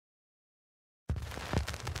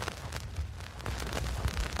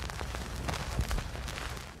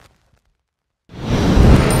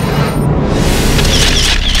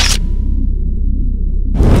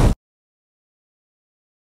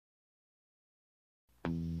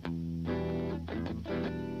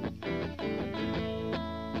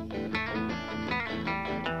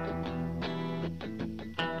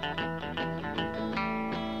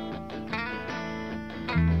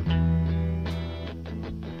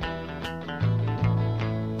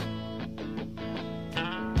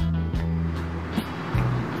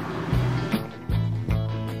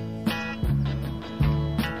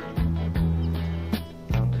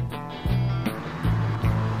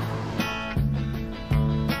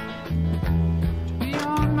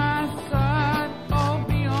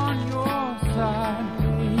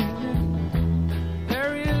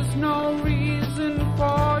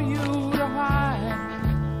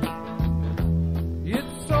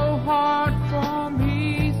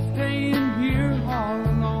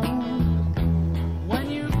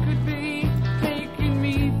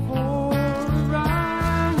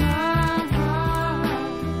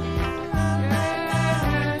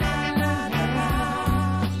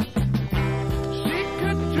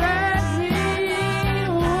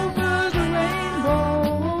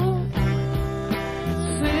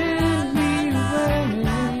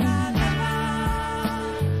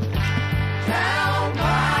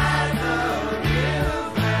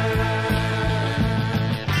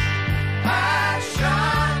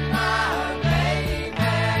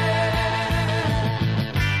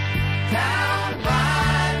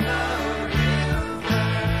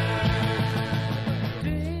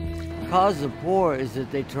cause of poor is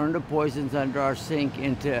that they turn the poisons under our sink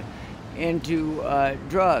into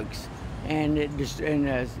drugs, and it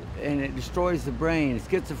destroys the brain.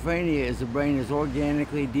 Schizophrenia is the brain is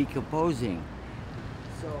organically decomposing.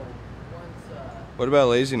 So once. What about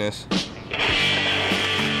laziness?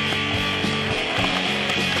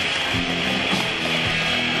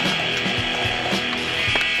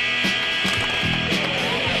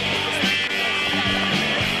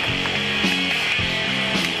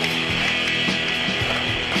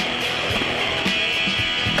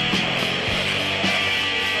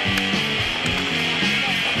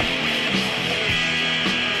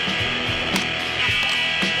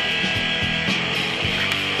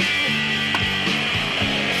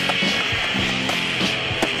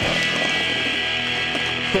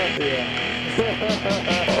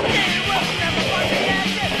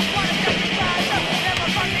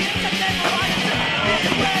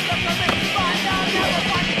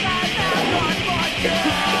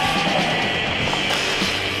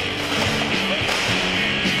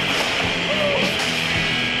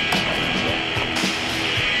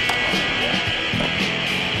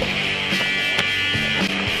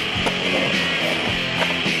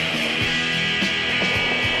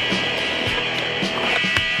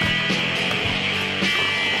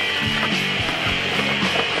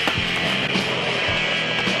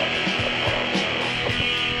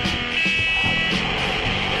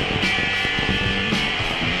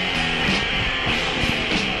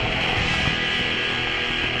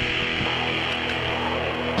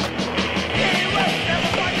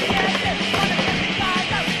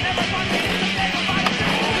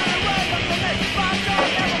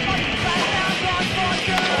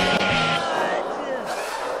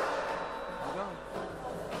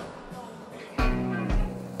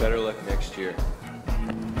 Better luck next year.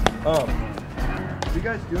 What are you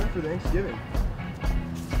guys doing for Thanksgiving?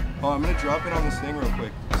 Oh, I'm gonna drop in on this thing real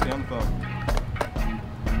quick. Stay on the phone.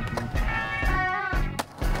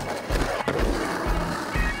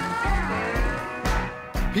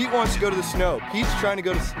 Pete wants to go to the snow. Peter Hewitt's trying to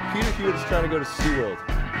go to SeaWorld.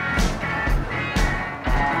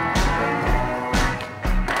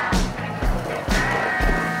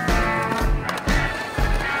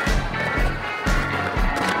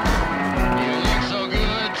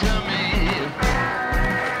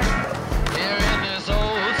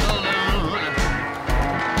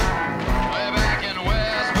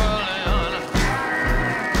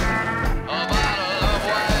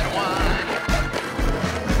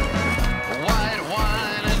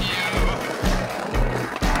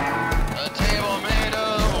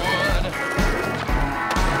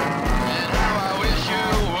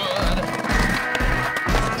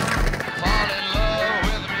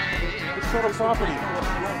 Property.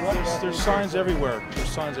 There's signs everywhere. There's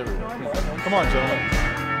signs everywhere. Come on, gentlemen.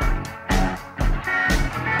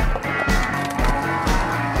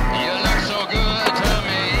 You look so good to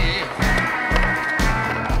me,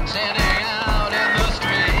 standing out in the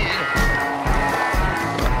street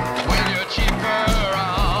with your cheap fur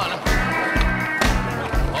on,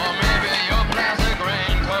 or maybe your plastic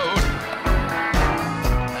raincoat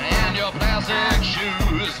and your plastic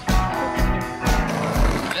shoes.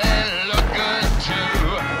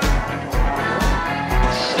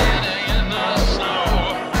 Standing in the snow.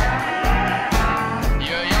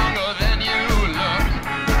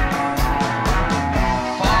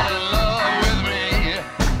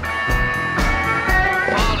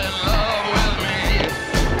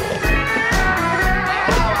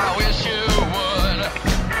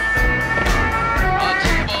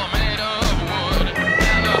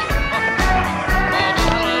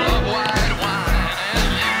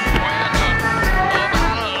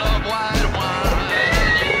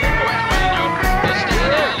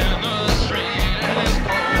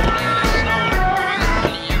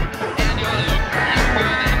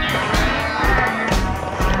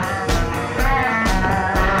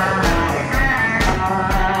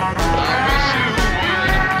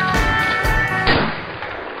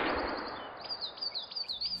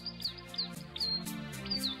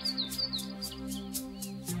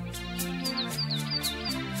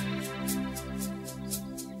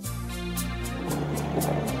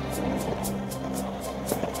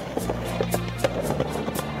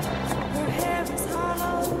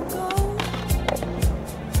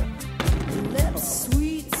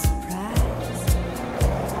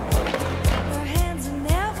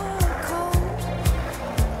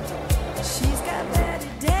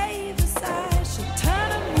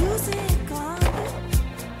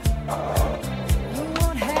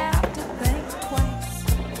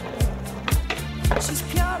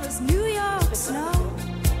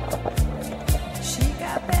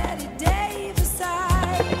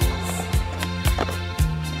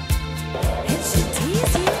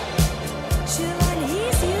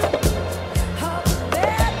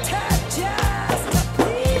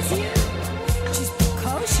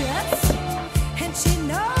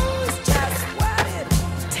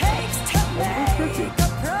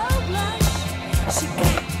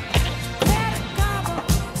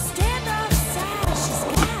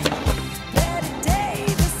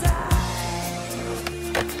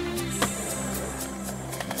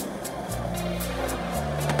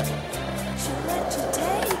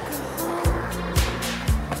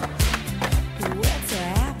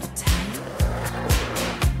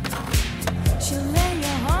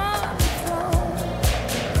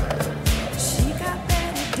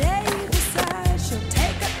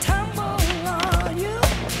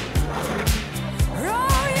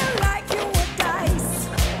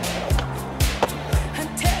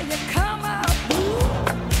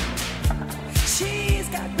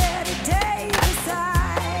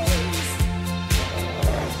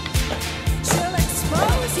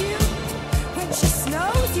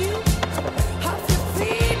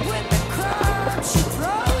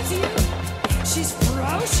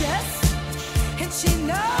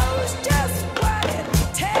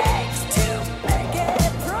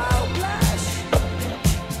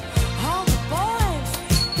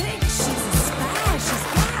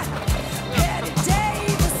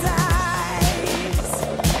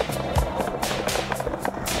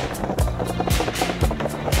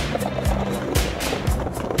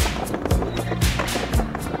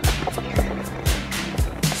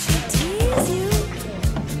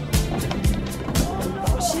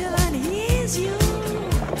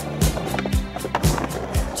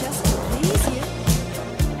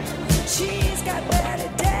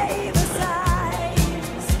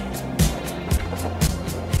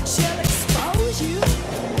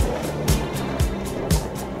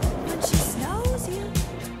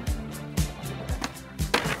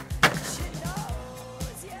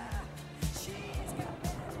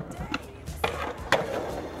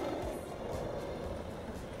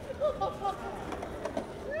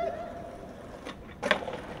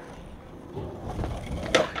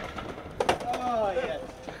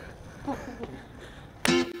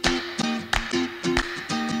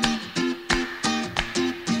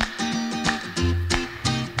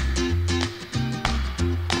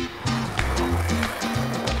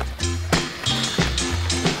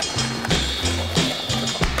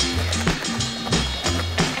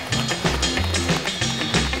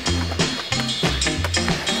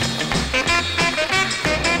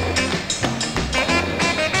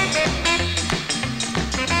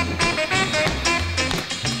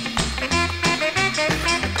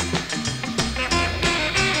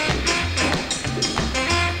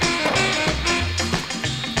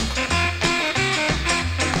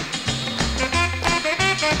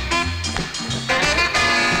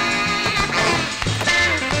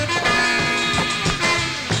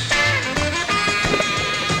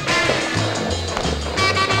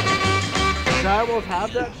 TransWorld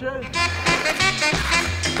have that shit?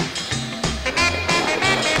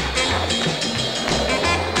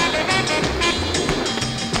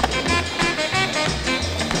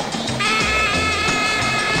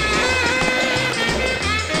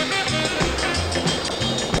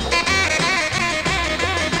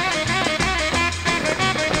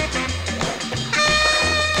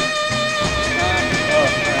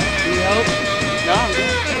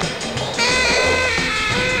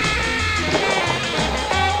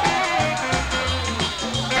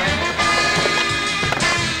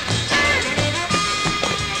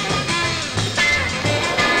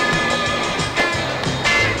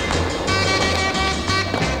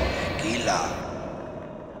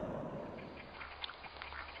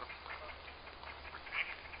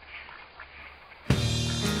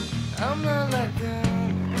 I'm not like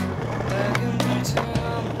them, I can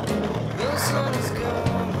pretend the sun is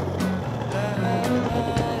gone, I have a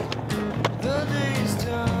light, the day is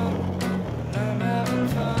done, and I'm having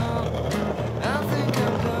fun, I think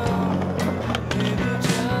I'm done, maybe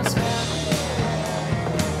just happy,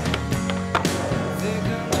 I think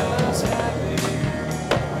I'm just happy,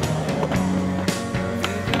 I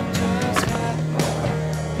think I'm just happy,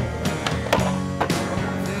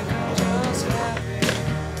 I think I'm just happy.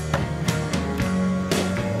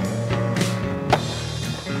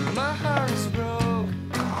 My heart is broke,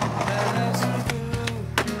 that hasn't through.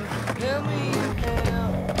 Help me in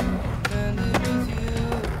hell, and live with you.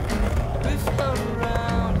 We float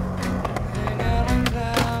around, hang out on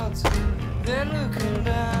clouds, then looking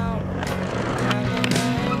down.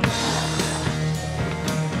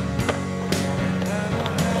 Have a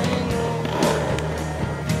hangover,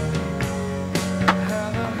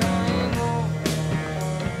 have a hangover, have a hangover,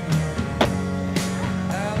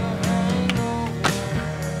 have a hangover.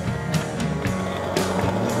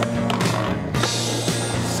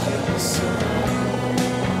 Skip the sun,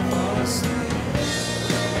 fall asleep,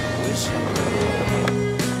 wishing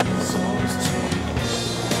the soul's cheap.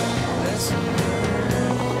 Lesson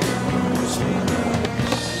learned, wish me luck,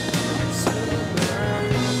 still burn,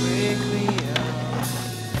 wake me up.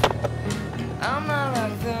 I'm not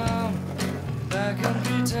like them, I can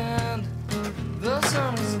pretend the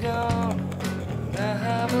sun is gone, I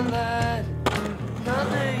have a light, the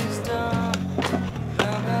day is done,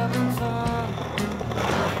 I'm having fun. I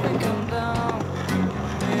think I'm down,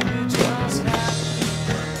 maybe just happy.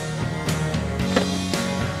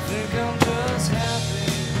 Think I'm just happy.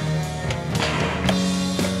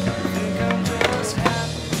 Think I'm just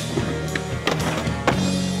happy.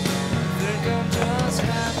 Think I'm just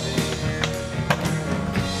happy.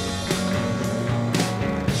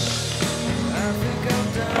 I think I'm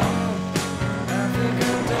down. I think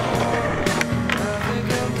I'm down. I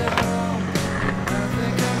think I'm down. I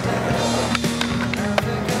think I'm down. I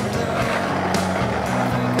think I'm down. I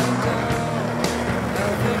think I'm down. I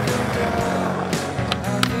think I'm down.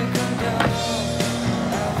 I think I'm down.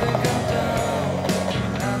 I think I'm down.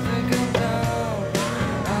 I think I'm down.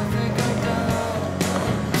 I think I'm down.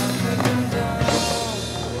 I think I'm down.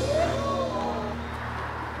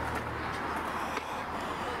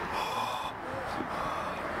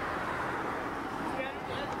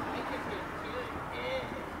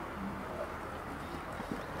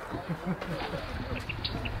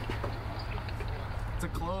 It's a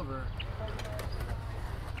clover.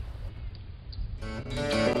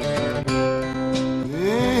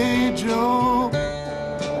 Hey Joe,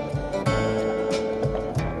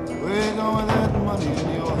 where you going with that money in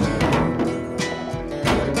your hand?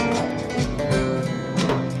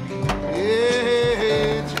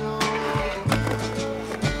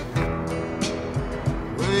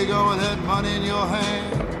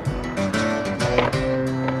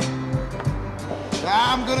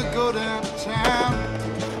 gonna go downtown.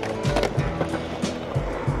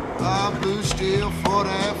 A blue steel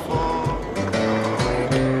 44.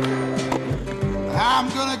 I'm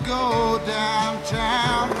gonna go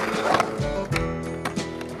downtown.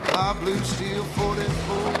 A blue steel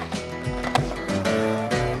 44.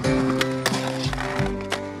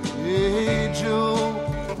 Hey Joe,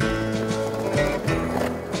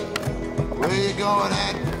 where you going?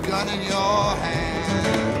 That gun in your hand.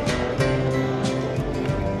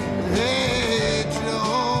 Hey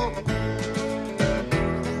Joe,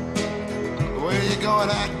 where you going?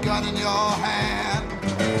 That gun in your hand.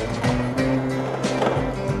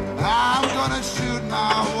 I'm gonna shoot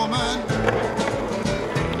my woman.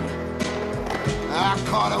 I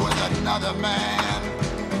caught her with another man.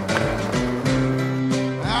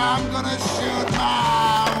 I'm gonna shoot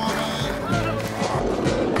my woman.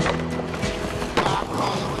 I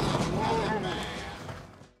caught her with another man.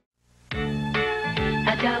 A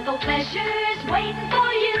double pleasure's waiting for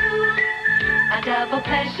you. A double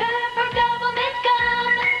pleasure for double mint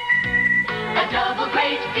gum. A double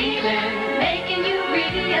great feeling, making you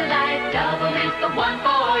realize double is the one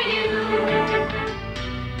for you.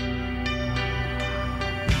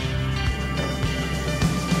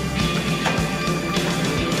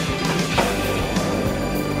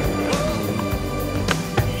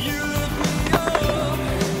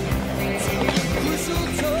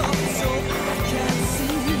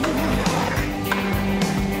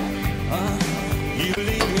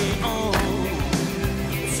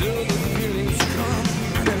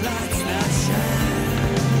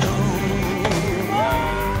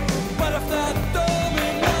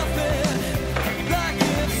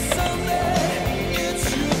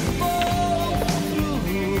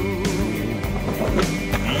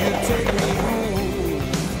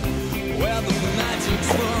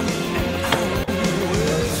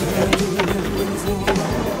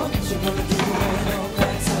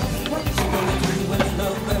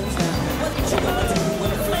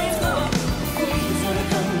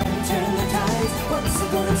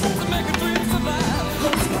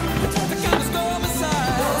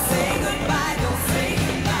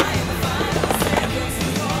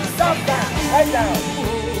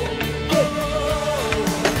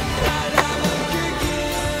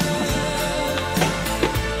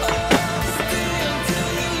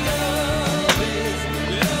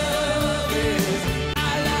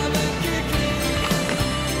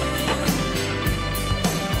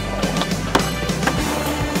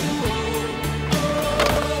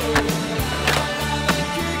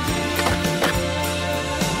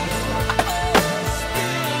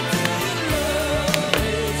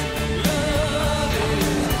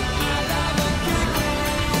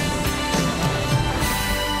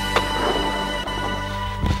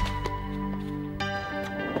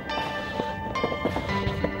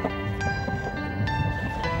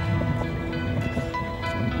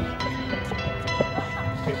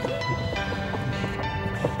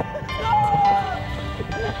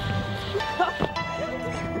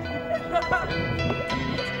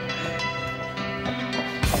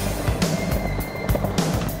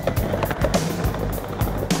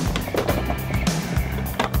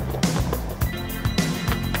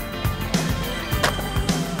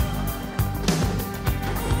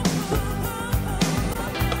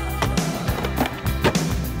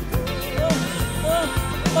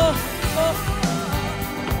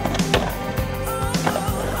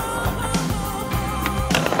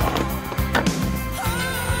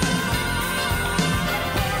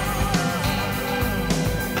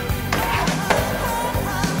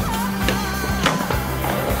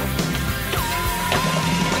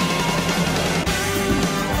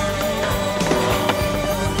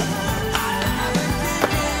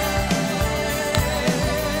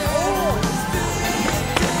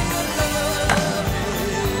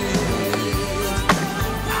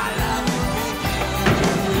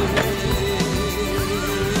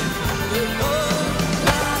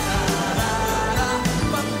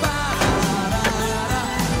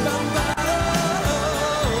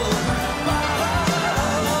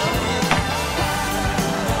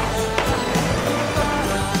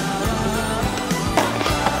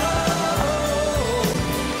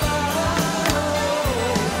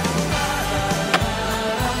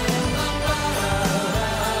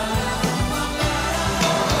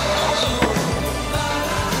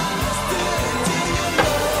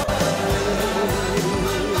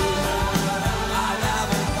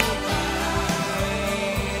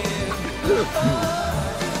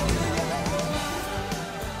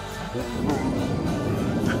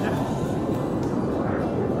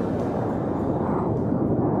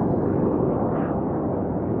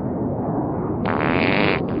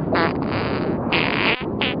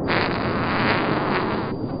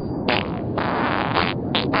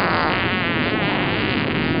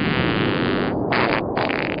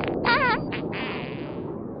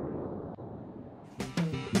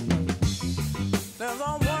 There's a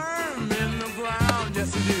worm in the ground,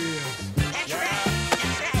 yes it is. That's right.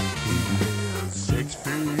 6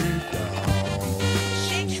 feet down.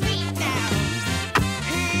 6 feet down.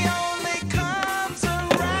 He only comes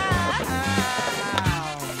around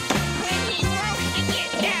When he wants to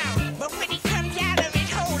get down, but when he comes out of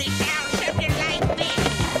his hole, he sounds something like this.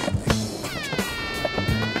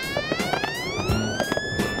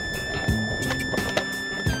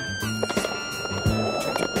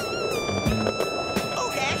 Oh,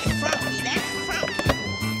 that's funky, that's funky.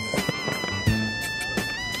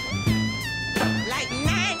 Like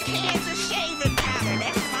 9 cans of shaving powder,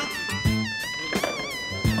 that's funky.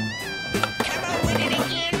 Come on with it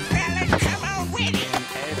again, fellas, come on with it.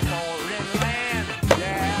 a foreign land.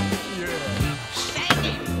 Yeah, yeah. Sing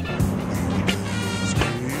it.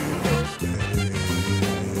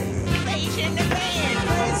 Bass in the band.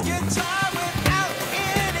 Plays guitar without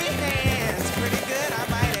any hands. Pretty good, I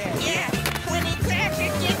might add. Yeah, when he grabs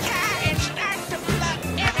his guitar and starts to pluck,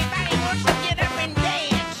 everybody wants to get up and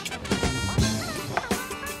dance.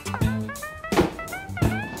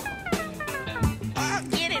 Oh,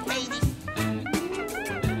 get it, baby.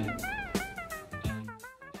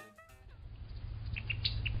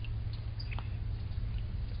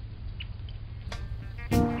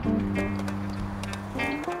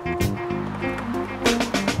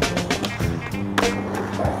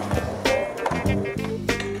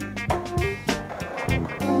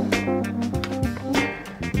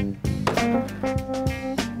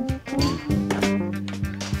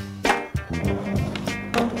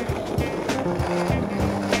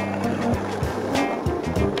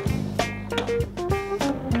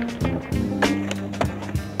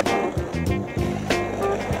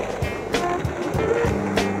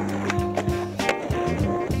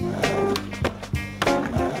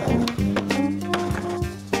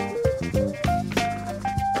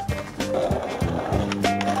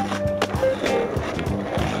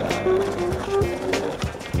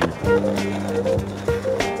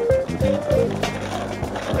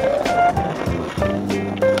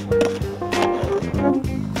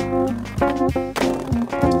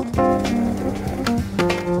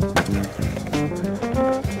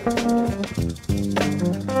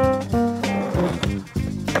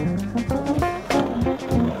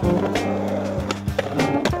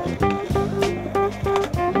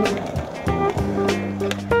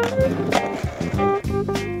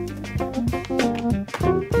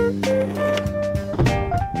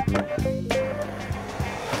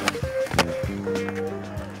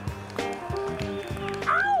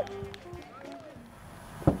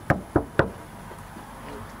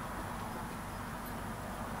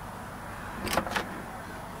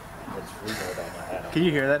 Can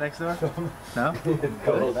you hear that next door? No?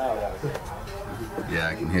 Yeah,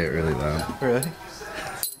 I can hear it really loud. Really?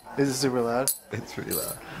 Is it super loud? It's pretty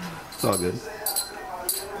loud. It's all good.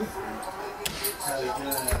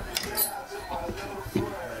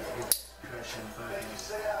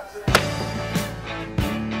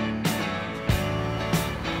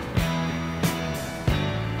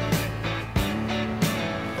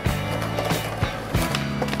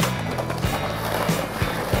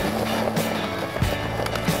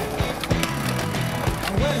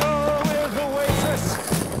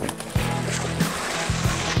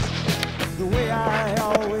 The way I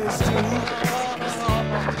always do.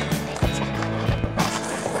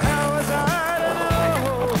 How was I to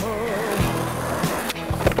know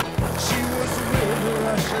she was with the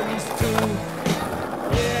Russians too?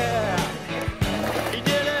 Yeah, he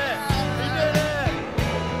did it. He did it.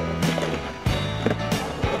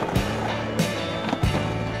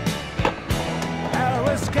 I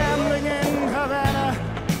was gambling in Havana.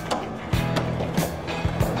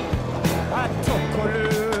 I took a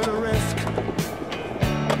little risk.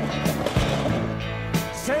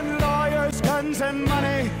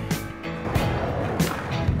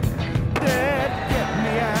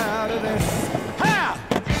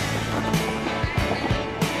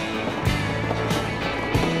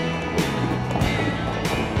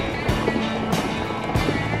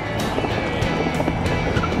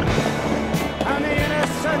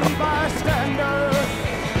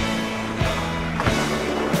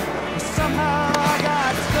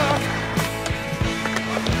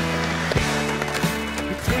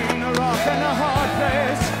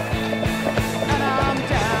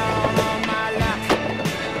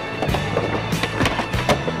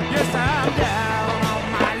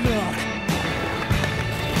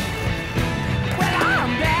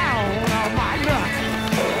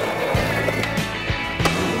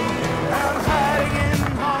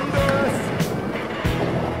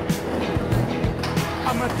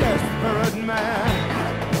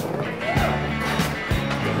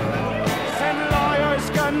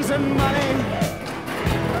 and money.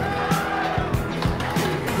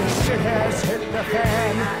 The shit has hit the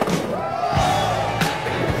fan.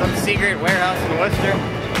 Some secret warehouse in Worcester.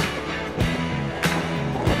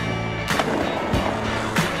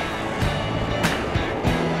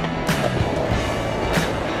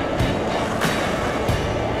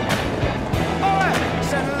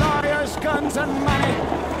 Send lawyers, guns, and money.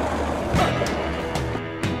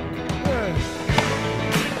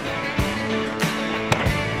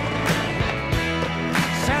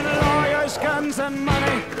 Send lawyers, guns, and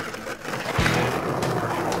money.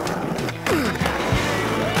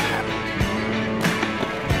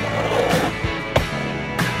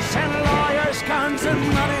 Send lawyers, guns,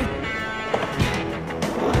 and money.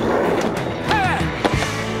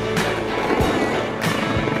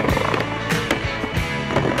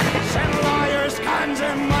 Guns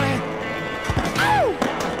and money. Ow!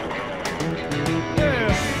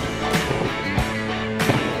 Yeah.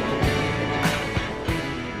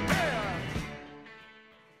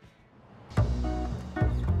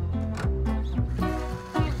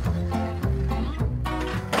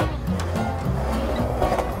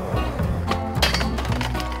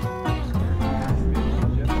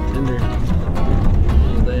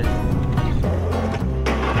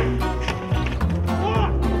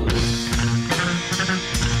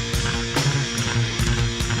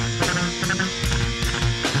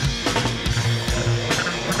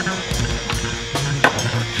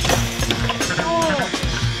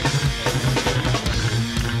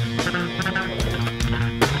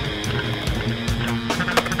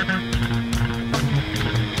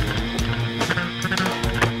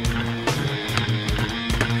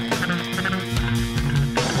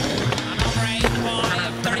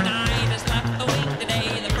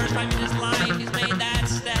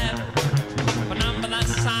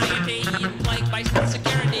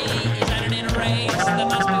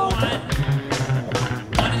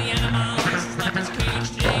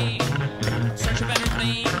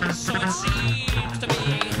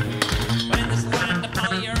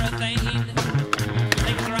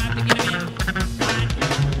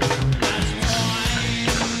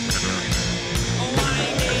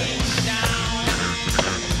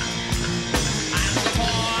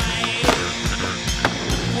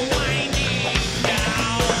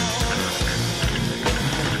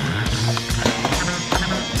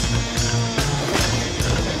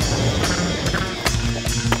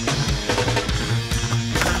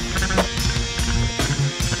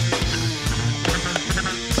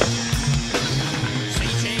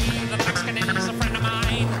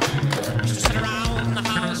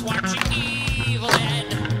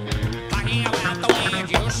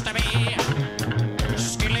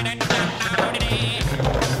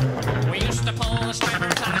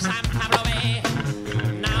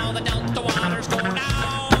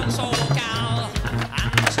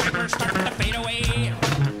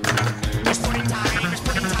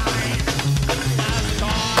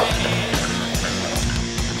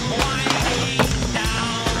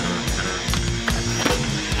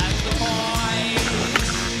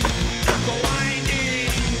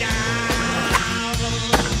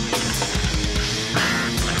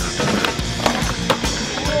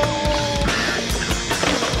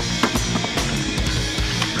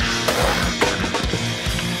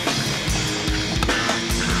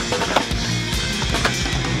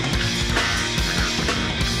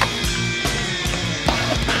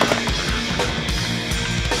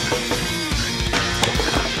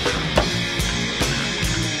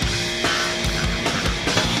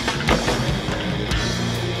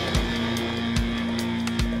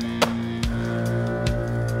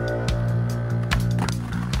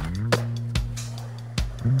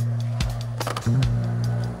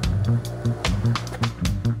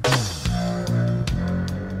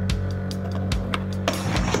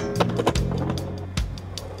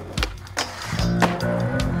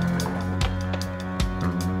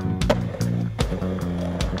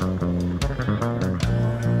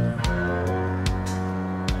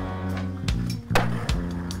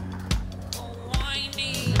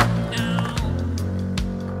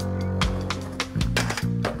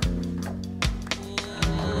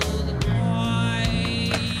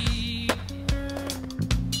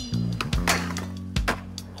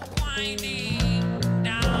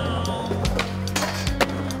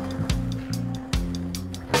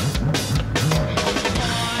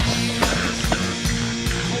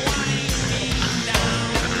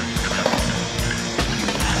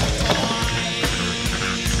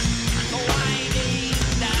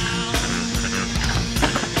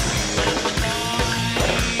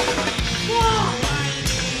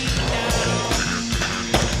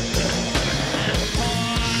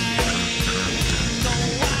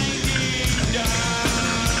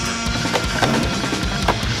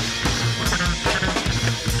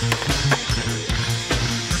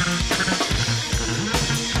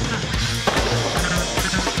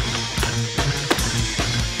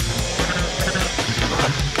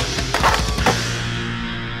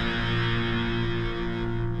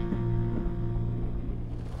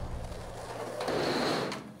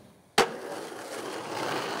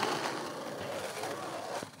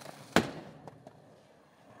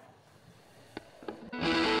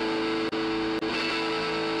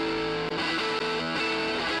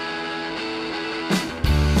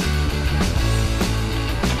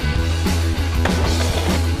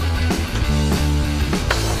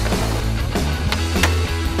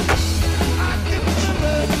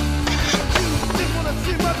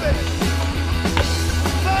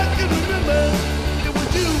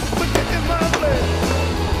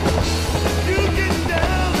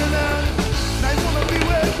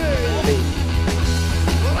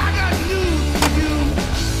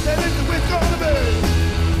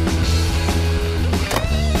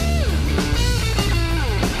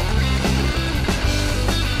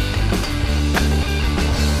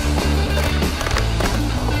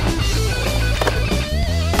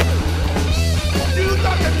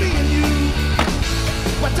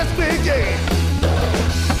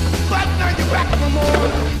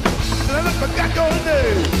 forgot your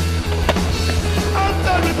name. I'm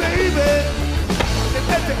sorry, baby, it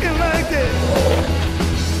had to end like this.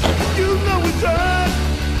 You know we tried,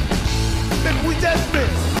 and we just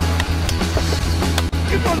missed.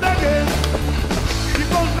 Keep on knocking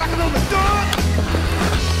on the door.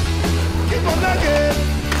 Keep on knocking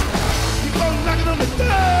on the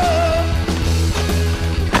door.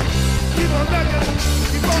 Keep on knocking on the door.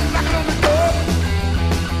 Keep on knocking on the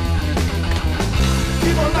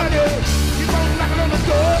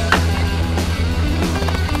door.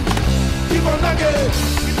 Keep on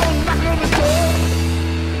knocking on the door.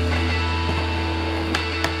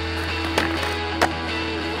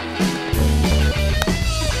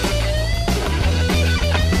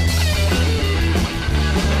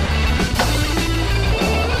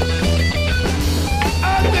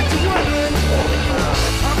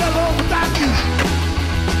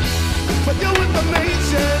 For your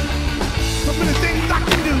information, so many things I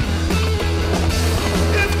can do.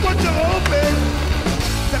 If what you're hoping,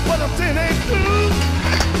 that what I'm saying ain't true,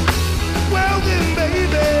 well then,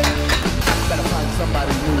 baby, I better find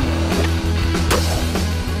somebody new.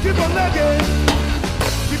 Keep on knocking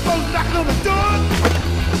on the door.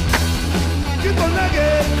 Keep on knocking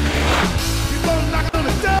on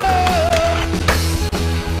the door.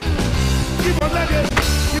 Keep on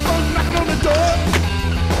knocking on the door.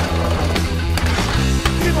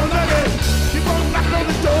 Keep on knocking on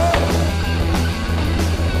the door.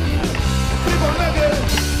 Keep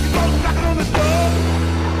on knocking on the door.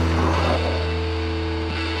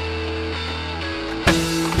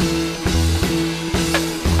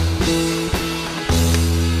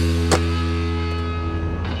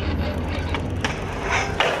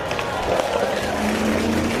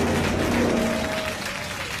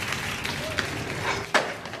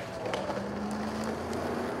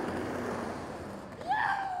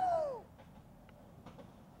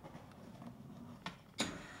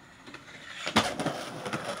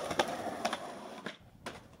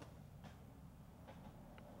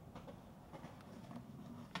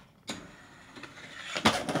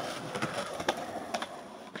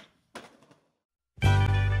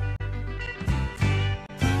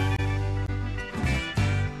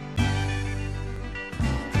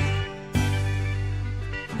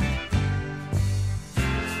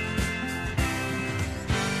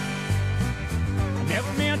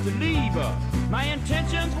 To leave her, my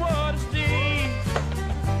intentions were to stay.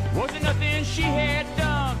 Wasn't nothing she had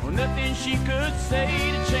done or nothing she could say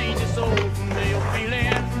to change this old familiar feeling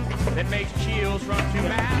that makes chills run through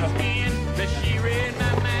my skin. That she read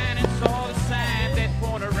my mind and saw the signs that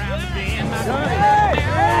point around the bend. My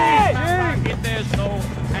pocket, there's no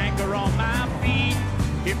anchor on my feet.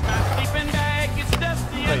 If my sleeping bag gets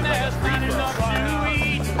dusty and there's not enough to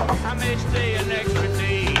eat, I may stay an extra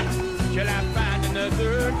day till I find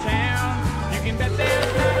another town. You can bet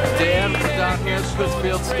there's Dan down here at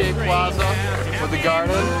Smithfield Skate Plaza with the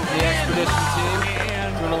Garden, the expedition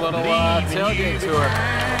team, doing a little tailgate tour.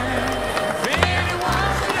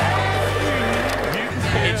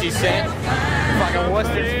 Itchy Sam, fucking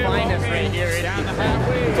Worcester's finest right here.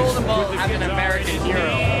 It's all about having an American hero.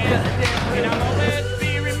 And I'll always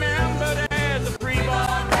be remembered as a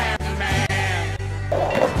free-born man.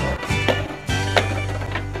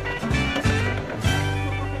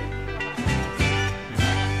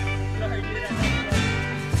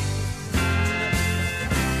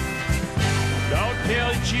 Don't tell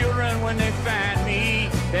the children when they find me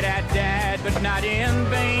that I died, but not in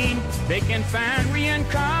vain. They can find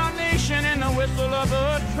reincarnation in the whistle of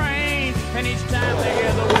a train, and each time they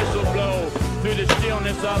hear the whistle blow through the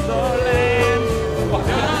stillness of the land, know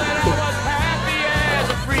that I was happy as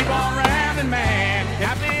a free-born rhyming man.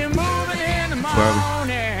 I've been moving in the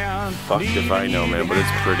morning. Fucked if I know, man, but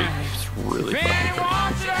it's pretty. It's really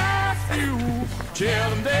fucking pretty. Tell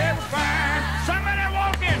them they will find somebody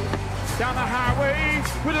walking down the highway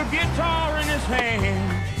with a guitar in his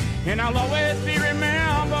hand, and I'll always be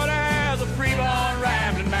remembered as a free-born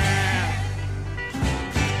rhyming man.